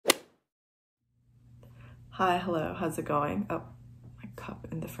Hi, hello, how's it going? Oh, my cup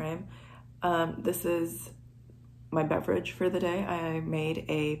in the frame. This is my beverage for the day. I made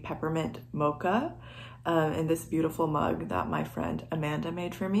a peppermint mocha in this beautiful mug that my friend Amanda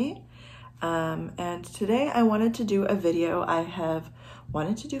made for me. And today I wanted to do a video I have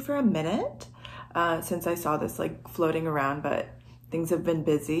wanted to do for a minute since I saw this like floating around, but things have been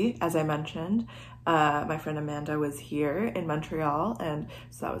busy, as I mentioned. My friend Amanda was here in Montreal, and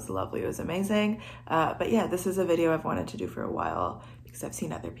so that was lovely. It was amazing. But yeah, this is a video I've wanted to do for a while because I've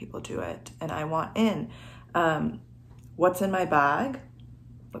seen other people do it and I want in. What's in my bag?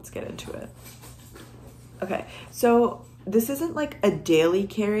 Let's get into it. Okay, so this isn't like a daily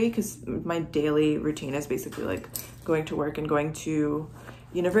carry because my daily routine is basically like going to work and going to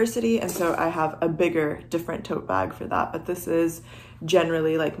university, and so I have a bigger, different tote bag for that. But this is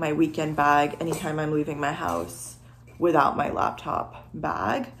generally like my weekend bag anytime I'm leaving my house without my laptop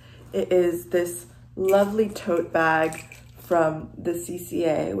bag. It is this lovely tote bag from the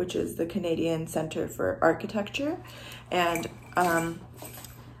CCA, which is the Canadian Centre for Architecture. And I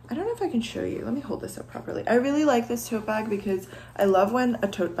don't know if I can show you. Let me hold this up properly. I really like this tote bag because I love when a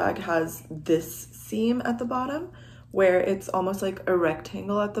tote bag has this seam at the bottom where it's almost like a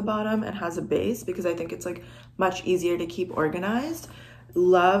rectangle at the bottom and has a base, because I think it's like much easier to keep organized.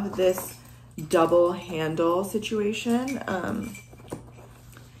 Love this double handle situation.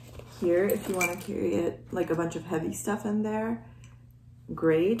 Here, if you want to carry it like a bunch of heavy stuff in there,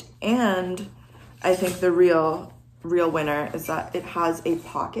 great. And I think the real winner is that it has a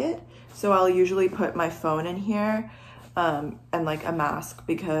pocket. So I'll usually put my phone in here and like a mask,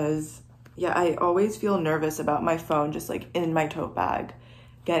 because yeah, I always feel nervous about my phone just like in my tote bag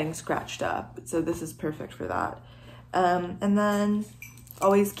getting scratched up. So this is perfect for that. And then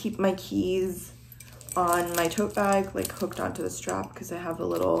always keep my keys on my tote bag, like hooked onto the strap, because I have a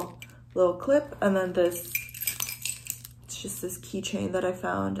little clip. And then this, it's just this keychain that I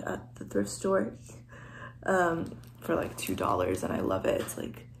found at the thrift store for like $2, and I love it. It's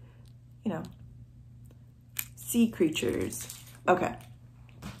like, you know, sea creatures. Okay.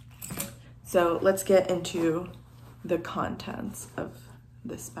 So let's get into the contents of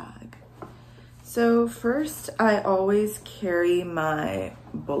this bag. So first, I always carry my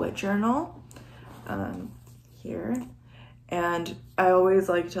bullet journal here, and I always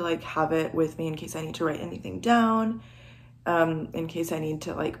like to like have it with me in case I need to write anything down, in case I need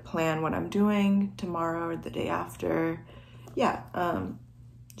to like plan what I'm doing tomorrow or the day after. Yeah,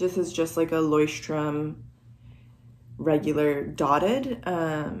 this is just like a Leuchtturm regular dotted,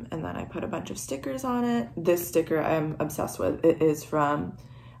 and then I put a bunch of stickers on it. This sticker I'm obsessed with. It is from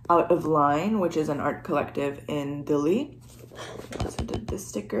Out of Line, which is an art collective in Delhi. I just did this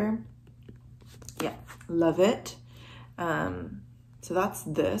sticker. Yeah, love it. So that's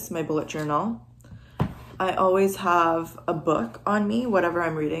this, my bullet journal. I always have a book on me, whatever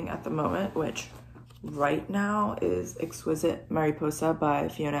I'm reading at the moment, which right now is Exquisite Mariposa by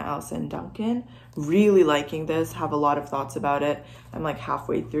Fiona Alison Duncan. Really liking this, have a lot of thoughts about it. I'm like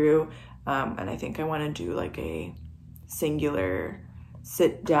halfway through, and I think I want to do like a singular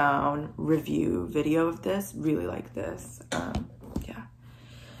sit down review video of this. Really like this. Yeah.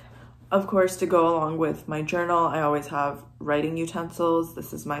 Of course, to go along with my journal, I always have writing utensils.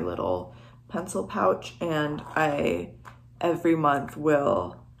 This is my little pencil pouch, and I every month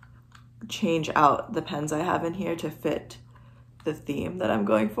will change out the pens I have in here to fit the theme that I'm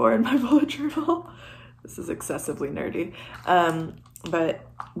going for in my bullet journal. This is excessively nerdy. But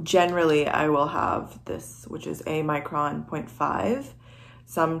generally I will have this, which is a Micron 0.5,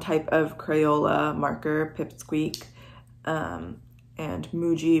 some type of Crayola marker, Pipsqueak, and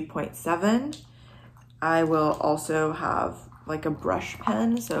Muji 0.7. I will also have like a brush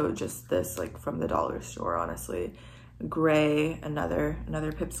pen, so just this like from the dollar store, honestly. Gray, another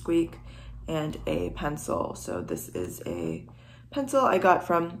Pipsqueak, and a pencil. So this is a pencil I got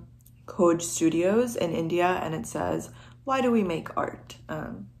from Code Studios in India, and it says, "Why do we make art?"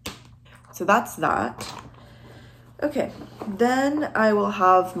 So that's that. Okay, then I will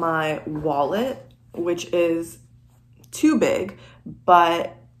have my wallet, which is too big,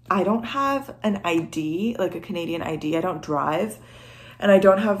 but I don't have an ID, like a Canadian ID. I don't drive, and I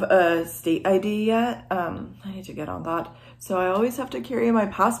don't have a state ID yet. I need to get on that. So I always have to carry my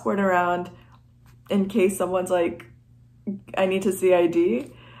passport around in case someone's like, I need to see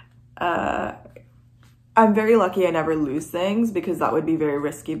ID. I'm very lucky I never lose things, because that would be very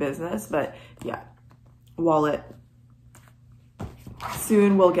risky business. But yeah, wallet.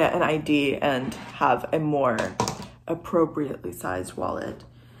 Soon we'll get an ID and have a more appropriately sized wallet.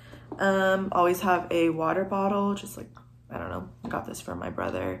 Always have a water bottle, just like, I don't know, I got this from my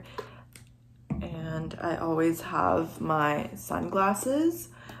brother. And I always have my sunglasses.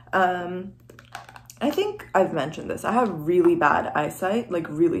 I think I've mentioned this. I have really bad eyesight, like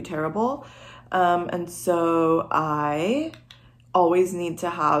really terrible. And so I always need to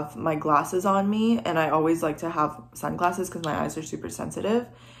have my glasses on me, and I always like to have sunglasses because my eyes are super sensitive.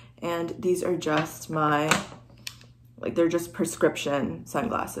 And these are just my, like, they're just prescription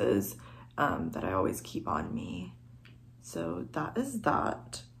sunglasses that I always keep on me. So that is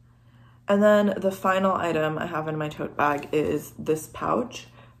that. And then the final item I have in my tote bag is this pouch.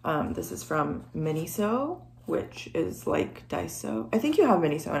 This is from Miniso, which is like Daiso. I think you have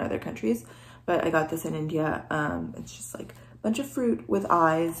Miniso in other countries, but I got this in India. It's just like a bunch of fruit with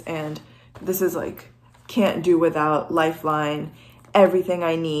eyes, and this is like can't do without, lifeline, everything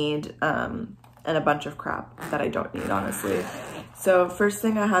I need, and a bunch of crap that I don't need, honestly. So first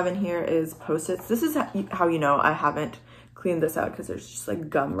thing I have in here is Post-its. This is how you know I haven't cleaned this out, because there's just like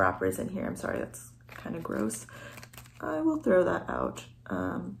gum wrappers in here. I'm sorry, that's kind of gross. I will throw that out.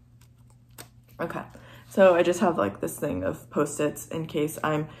 Okay, so I just have like this thing of Post-its in case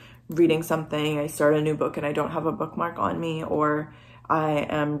I'm reading something, I start a new book and I don't have a bookmark on me, or I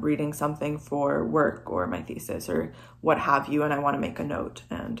am reading something for work or my thesis or what have you, and I want to make a note,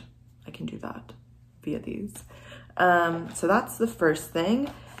 and I can do that via these. So that's the first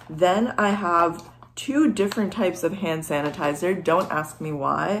thing. Then I have 2 different types of hand sanitizer. Don't ask me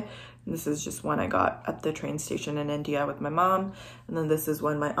why. This is just one I got at the train station in India with my mom. And then this is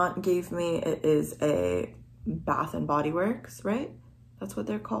one my aunt gave me. It is a Bath and Body Works, right? That's what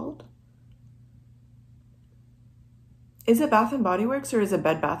they're called. Is it Bath and Body Works or is it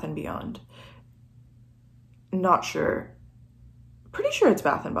Bed Bath and Beyond? Not sure. Pretty sure it's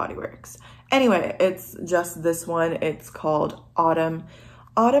Bath and Body Works. Anyway, it's just this one. It's called Autumn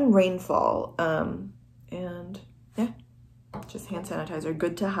Rainfall. And yeah, just hand sanitizer,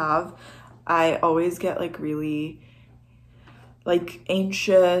 good to have. I always get like really like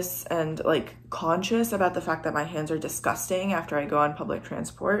anxious and like conscious about the fact that my hands are disgusting after I go on public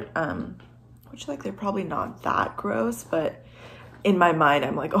transport, which like they're probably not that gross, but in my mind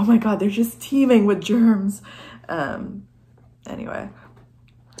I'm like, oh my god, they're just teeming with germs. Anyway,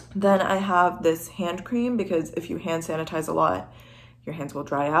 then I have this hand cream, because if you hand sanitize a lot, your hands will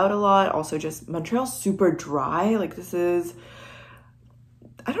dry out a lot. Also, just Montreal's super dry. Like, this is,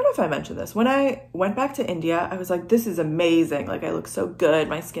 I don't know if I mentioned this. When I went back to India, I was like, this is amazing. Like, I look so good.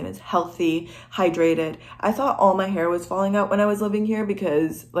 My skin is healthy, hydrated. I thought all my hair was falling out when I was living here,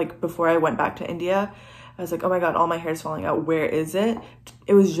 because like before I went back to India, I was like, oh my god, all my hair is falling out. Where is it?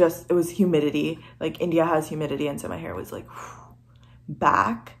 It was humidity. Like, India has humidity, and so my hair was like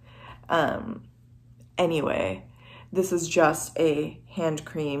back. Anyway, this is just a hand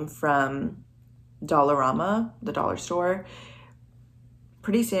cream from Dollarama, the dollar store.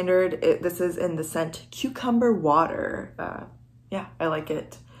 Pretty standard. This is in the scent Cucumber Water. Yeah, I like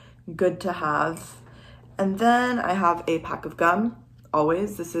it. Good to have. And then I have a pack of gum,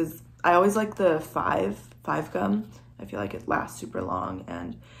 always. I always like the five gum. I feel like it lasts super long.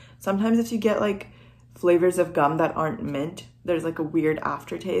 And sometimes if you get like flavors of gum that aren't mint, there's like a weird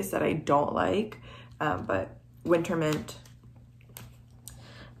aftertaste that I don't like, but winter mint.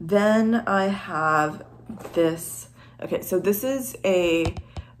 Then I have this. Okay, so this is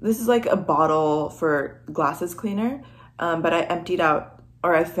like a bottle for glasses cleaner, but I emptied out,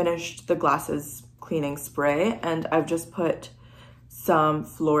 or I finished the glasses cleaning spray, and I've just put some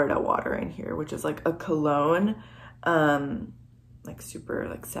Florida water in here, which is like a cologne, like super,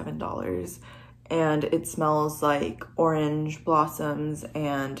 like $7. And it smells like orange blossoms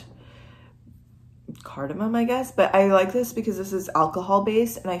and cardamom, I guess. But I like this because this is alcohol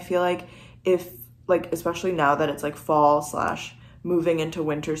based, and I feel like if, like, especially now that it's like fall / moving into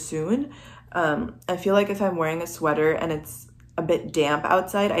winter soon, I feel like if I'm wearing a sweater and it's a bit damp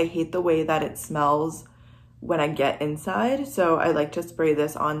outside, I hate the way that it smells when I get inside. So I like to spray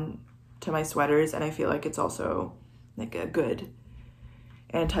this on to my sweaters, and I feel like it's also like a good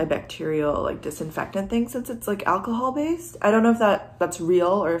antibacterial, like, disinfectant thing, since it's like alcohol based. I don't know if that's real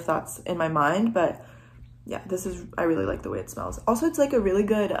or if that's in my mind, but yeah, I really like the way it smells. Also, it's like a really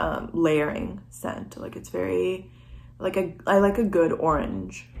good layering scent. Like, it's very like I like a good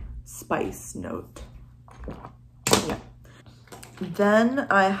orange spice note. Yeah. Then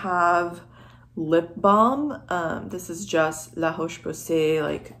I have lip balm. This is just La Roche-Posay,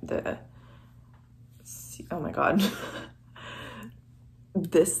 like oh my god.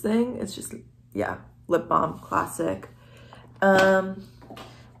 This thing is just, yeah, lip balm, classic.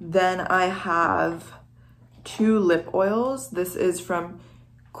 Then I have 2 lip oils. This is from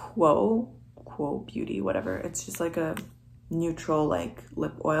Quo Beauty, whatever. It's just like a neutral like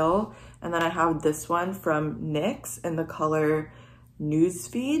lip oil. And then I have this one from NYX in the color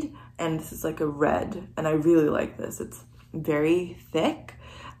Newsfeed, and this is like a red, and I really like this. It's very thick.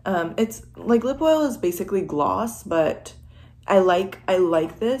 It's like lip oil is basically gloss, but I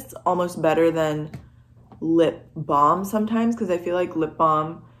like this almost better than lip balm sometimes, because I feel like lip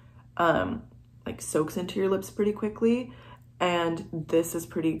balm like soaks into your lips pretty quickly, and this is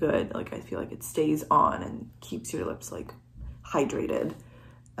pretty good. Like I feel like it stays on and keeps your lips like hydrated.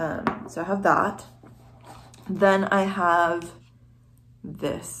 So I have that. Then I have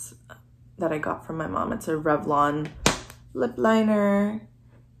this that I got from my mom. It's a Revlon lip liner.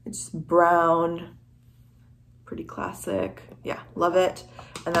 It's brown, pretty classic. Yeah, love it.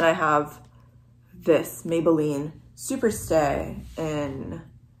 And then I have this Maybelline Superstay in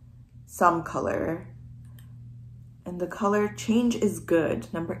some color. And the color Change is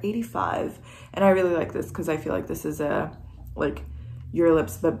Good, number 85. And I really like this because I feel like this is a, like, your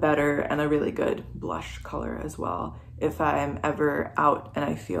lips but better, and a really good blush color as well. If I'm ever out and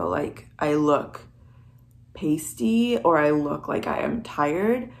I feel like I look pasty or I look like I am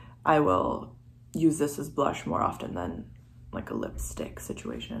tired, I will use this as blush more often than like a lipstick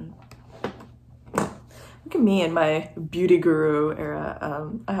situation. Look at me in my beauty guru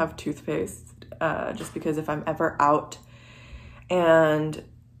era. I have toothpaste just because if I'm ever out and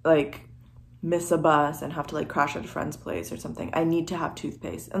like miss a bus and have to like crash at a friend's place or something, I need to have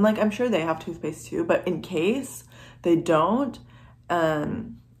toothpaste. And like, I'm sure they have toothpaste too, but in case they don't,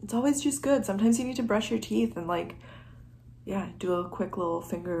 it's always just good. Sometimes you need to brush your teeth and like, yeah, do a quick little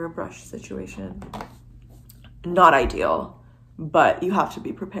finger brush situation. Not ideal, but you have to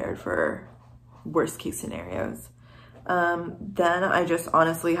be prepared for worst case scenarios. Then I just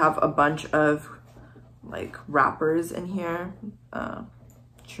honestly have a bunch of like wrappers in here.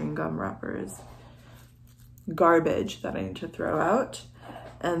 Chewing gum wrappers, garbage that I need to throw out.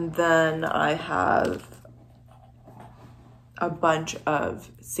 And then I have a bunch of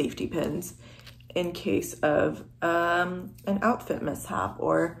safety pins in case of an outfit mishap,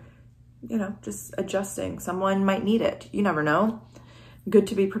 or, you know, just adjusting. Someone might need it. You never know. Good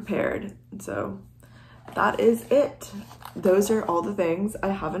to be prepared. So that is it. Those are all the things I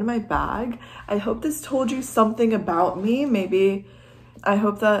have in my bag. I hope this told you something about me. Maybe I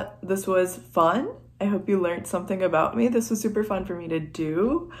hope that this was fun. I hope you learned something about me. This was super fun for me to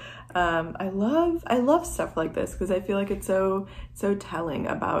do. I love stuff like this because I feel like it's so telling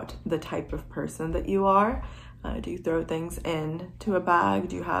about the type of person that you are. Do you throw things into a bag?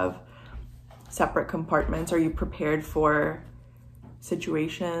 Do you have separate compartments? Are you prepared for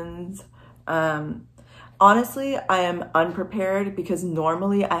situations? Honestly, I am unprepared because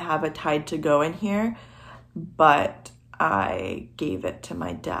normally I have a Tide to Go in here, but I gave it to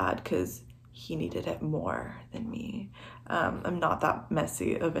my dad because he needed it more than me. I'm not that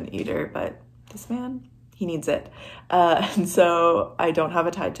messy of an eater, but this man, he needs it. And so I don't have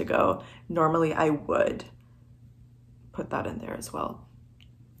a Tide to Go. Normally I would put that in there as well.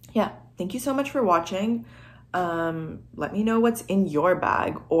 Yeah, thank you so much for watching. Let me know what's in your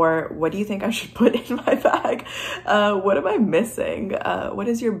bag, or what do you think I should put in my bag? What am I missing? What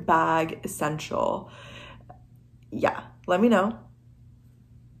is your bag essential? Yeah, let me know.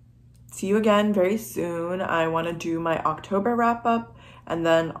 See you again very soon. I want to do my October wrap up and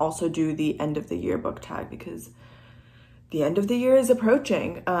then also do the end of the year book tag because the end of the year is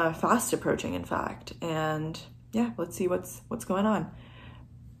approaching, fast approaching in fact. And yeah, let's see what's going on.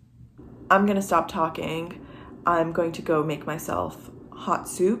 I'm gonna stop talking. I'm going to go make myself hot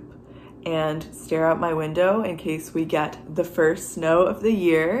soup and stare out my window in case we get the first snow of the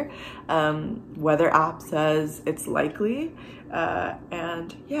year. Weather app says it's likely.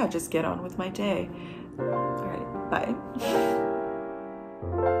 And yeah, just get on with my day. All right, bye.